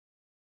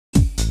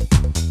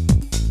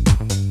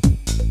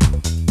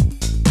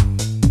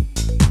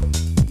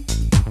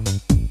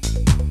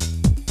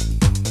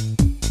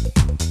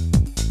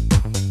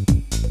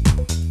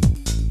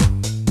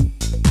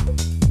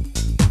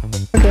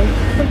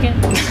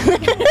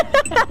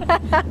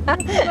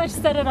Pretty much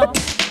said it all.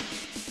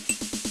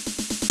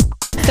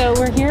 So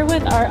we're here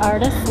with our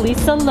artist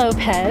Lisa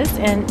Lopez,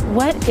 and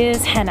what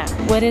is henna?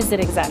 What is it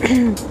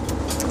exactly?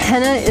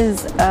 Henna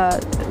is a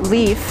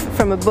leaf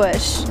from a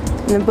bush,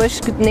 and the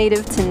bush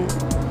native to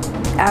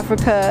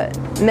Africa,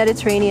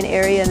 Mediterranean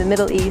area, in the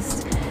Middle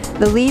East.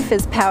 The leaf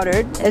is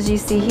powdered, as you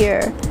see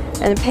here,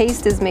 and the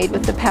paste is made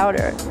with the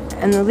powder.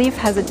 And the leaf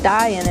has a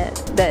dye in it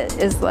that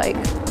is like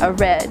a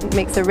red,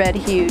 makes a red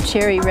hue,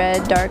 cherry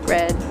red, dark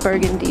red,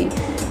 burgundy.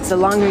 So the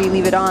longer you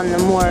leave it on, the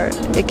more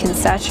it can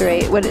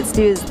saturate. What it's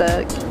do is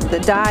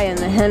the dye in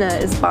the henna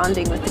is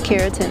bonding with the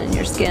keratin in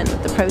your skin,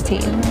 with the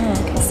protein.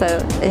 Oh, okay. So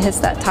it hits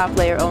that top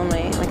layer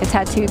only. Like a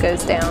tattoo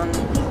goes down,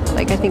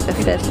 like I think the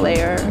 5th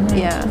layer,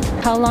 yeah.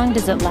 How long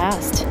does it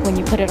last when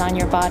you put it on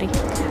your body?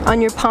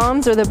 On your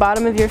palms or the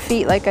bottom of your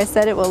feet, like I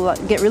said, it will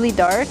get really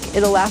dark.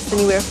 It'll last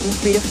anywhere from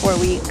 3 to 4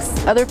 weeks.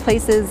 Other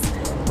places,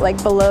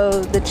 like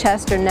below the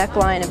chest or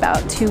neckline,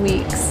 about 2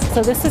 weeks.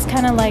 So this is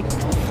kind of like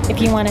if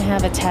you want to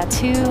have a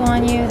tattoo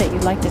on you that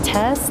you'd like to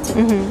test. So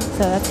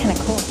that's kind of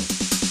cool.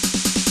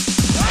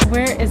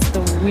 Where is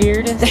the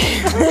weirdest,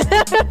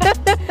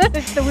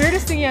 the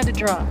weirdest thing you had to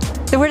draw?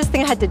 The weirdest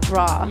thing I had to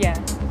draw? Yeah,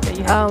 that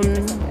you had to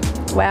do for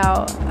something.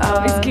 Wow.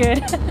 Always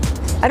good.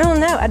 I don't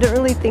know. I don't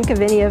really think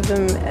of any of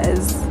them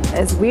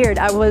as weird.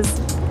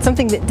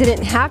 Something that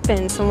didn't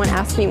happen. Someone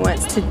asked me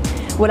once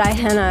would I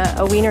henna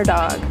a wiener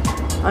dog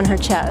on her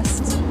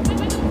chest?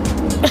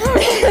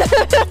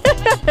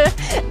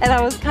 And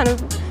I was kind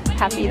of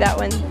happy that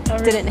one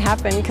didn't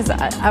happen, because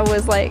I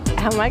was like,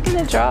 how am I going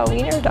to draw a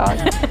wiener dog?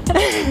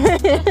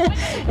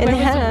 In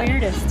henna, the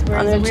weirdest? Where's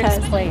on their the weirdest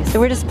chest. place? The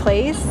weirdest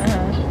place?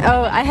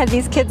 Oh, I had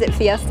these kids at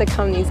Fiesta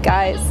come, these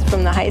guys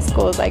from the high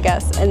schools, I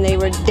guess, and they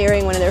were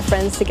daring one of their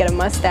friends to get a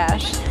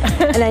mustache.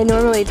 And I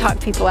normally talk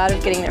people out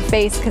of getting their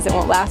face because it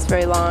won't last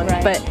very long,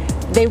 but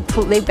they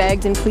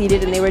begged and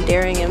pleaded and they were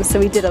daring him, so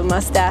we did a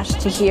mustache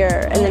to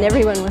here, and then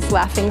everyone was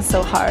laughing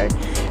so hard,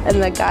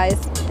 and the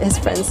guys, his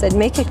friend said,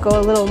 make it go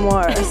a little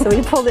more. So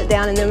we pulled it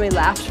down, and then we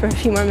laughed for a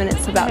few more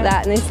minutes about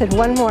that, and they said,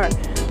 one more,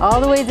 all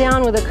the way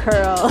down with a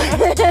curl.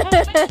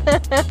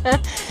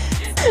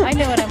 I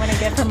know what I'm going to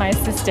get for my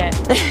assistant,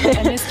 a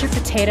Mr.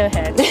 Potato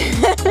Head.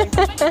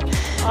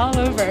 Like, all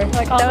over,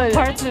 like all the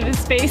parts of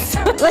his face.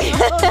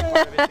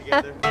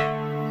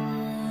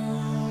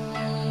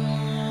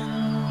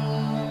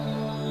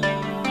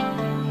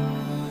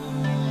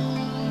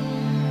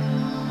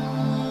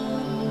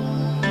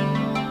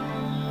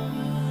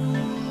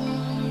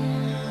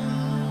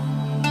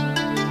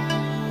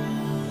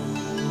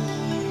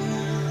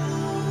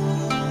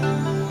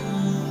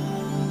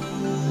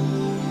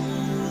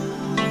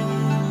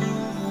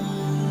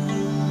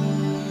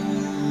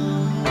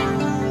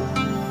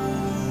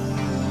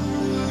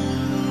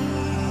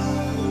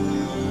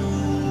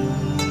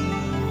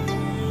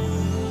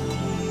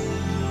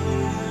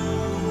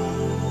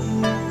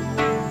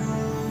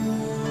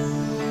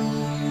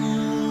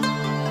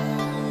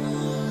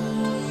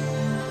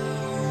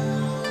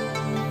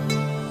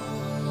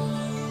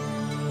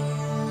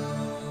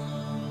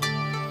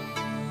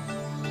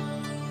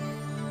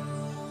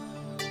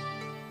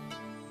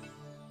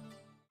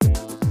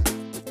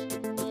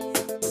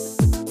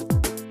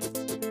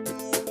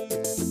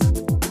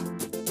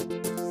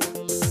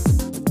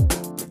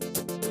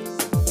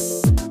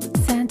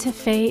 Santa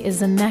Fe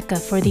is a mecca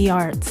for the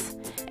arts,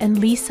 and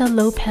Lisa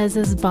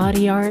Lopez's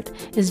body art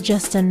is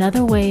just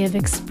another way of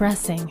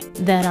expressing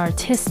that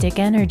artistic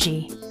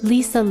energy.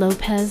 Lisa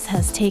Lopez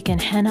has taken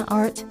henna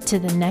art to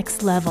the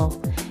next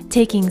level,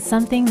 taking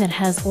something that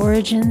has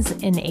origins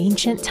in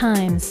ancient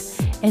times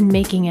and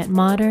making it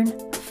modern,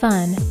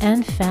 fun,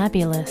 and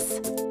fabulous.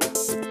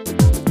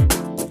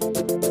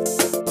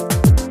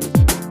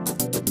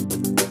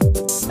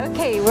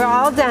 Okay, we're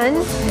all done,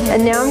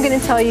 and now I'm going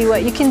to tell you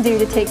what you can do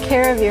to take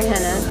care of your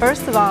henna.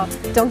 First of all,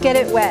 don't get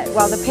it wet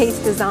while the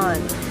paste is on.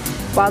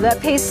 While that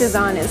paste is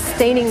on, it's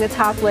staining the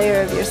top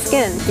layer of your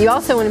skin. You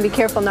also want to be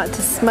careful not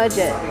to smudge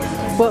it.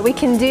 What we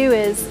can do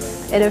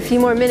is, in a few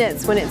more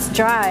minutes when it's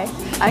dry,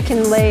 I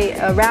can lay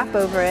a wrap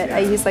over it. I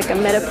use like a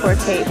metaphor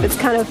tape. It's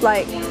kind of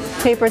like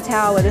paper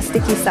towel with a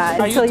sticky side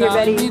until you're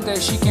ready. Are you telling me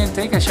that she can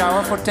take a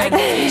shower for 10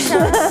 days?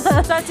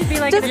 Thought to be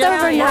like just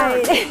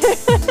overnight.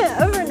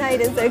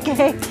 Overnight is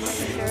okay.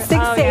 6 to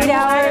 8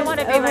 hours. I don't want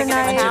to be overnight. like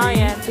an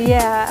Italian.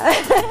 Yeah.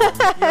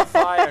 You're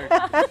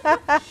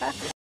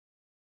fired.